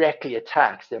directly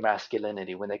attacks their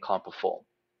masculinity when they can't perform.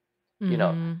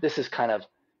 Mm-hmm. This is kind of,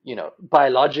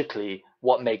 biologically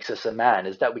what makes us a man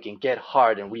is that we can get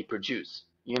hard and reproduce.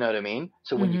 You know what I mean?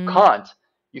 So when you Mm-hmm. can't,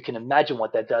 you can imagine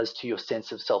what that does to your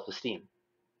sense of self-esteem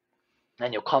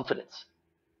and your confidence.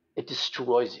 It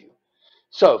destroys you.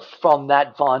 So from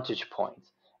that vantage point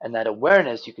and that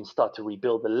awareness, you can start to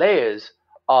rebuild the layers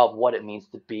of what it means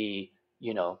to be,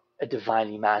 a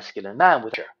divinely masculine man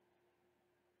with her.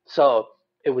 So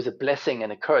it was a blessing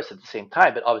and a curse at the same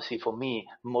time, but obviously for me,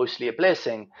 mostly a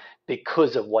blessing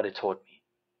because of what it taught me.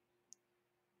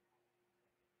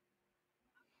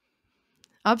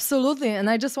 Absolutely. And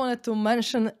I just wanted to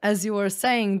mention, as you were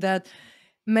saying, that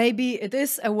maybe it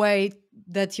is a way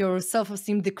that your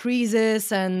self-esteem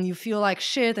decreases and you feel like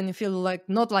shit and you feel like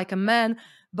not like a man.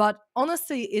 But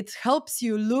honestly, it helps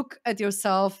you look at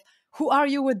yourself. Who are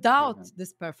you without Mm-hmm.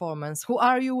 this performance? Who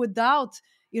are you without,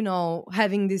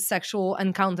 having these sexual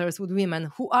encounters with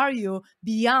women? Who are you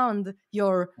beyond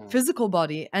your physical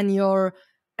body and your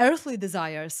earthly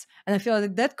desires? And I feel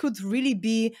like that could really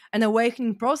be an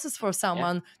awakening process for Yeah.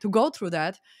 someone to go through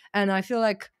that. And I feel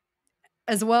like,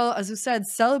 as well as you said,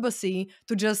 celibacy,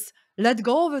 to just let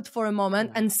go of it for a moment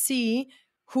Mm-hmm. and see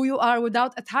who you are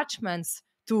without attachments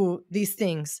to these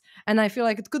things. And I feel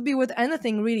like it could be with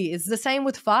anything, really. It's the same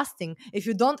with fasting. If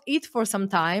you don't eat for some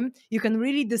time, you can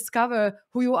really discover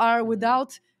who you are Mm-hmm.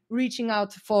 without reaching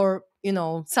out for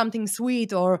something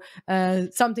sweet or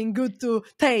something good to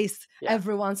taste Yeah.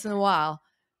 every once in a while.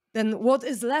 Then what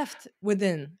is left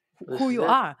within who This is you it.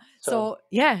 are? So, So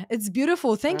yeah, it's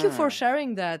beautiful. Thank you for mm,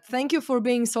 sharing that. Thank you for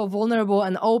being so vulnerable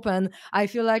and open. I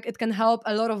feel like it can help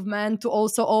a lot of men to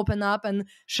also open up and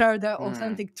share their mm,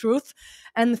 authentic truth.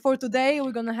 And for today,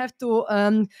 we're gonna have to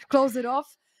close it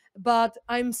off. But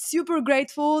I'm super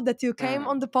grateful that you came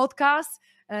mm, on the podcast.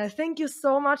 Thank you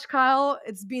so much, Kyle.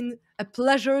 It's been a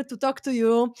pleasure to talk to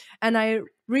you, and I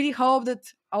really hope that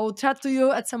I will chat to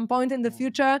you at some point in the mm.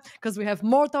 future because we have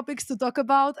more topics to talk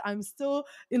about. I'm still,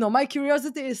 my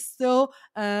curiosity is still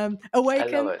I love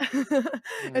awakened it.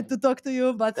 Mm. to talk to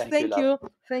you. But Thank you, love.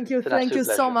 It's an thank absolute you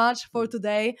so pleasure. much for Mm.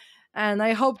 today. And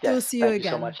I hope to Yes, see you thank you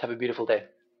so again. much. Have a beautiful day.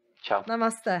 Ciao.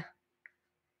 Namaste.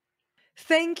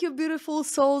 Thank you, beautiful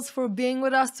souls, for being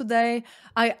with us today.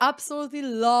 I absolutely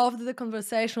loved the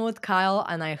conversation with Kyle,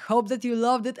 and I hope that you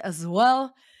loved it as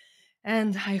well.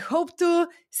 And I hope to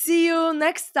see you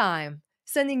next time.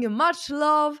 Sending you much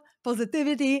love,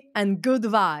 positivity, and good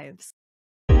vibes.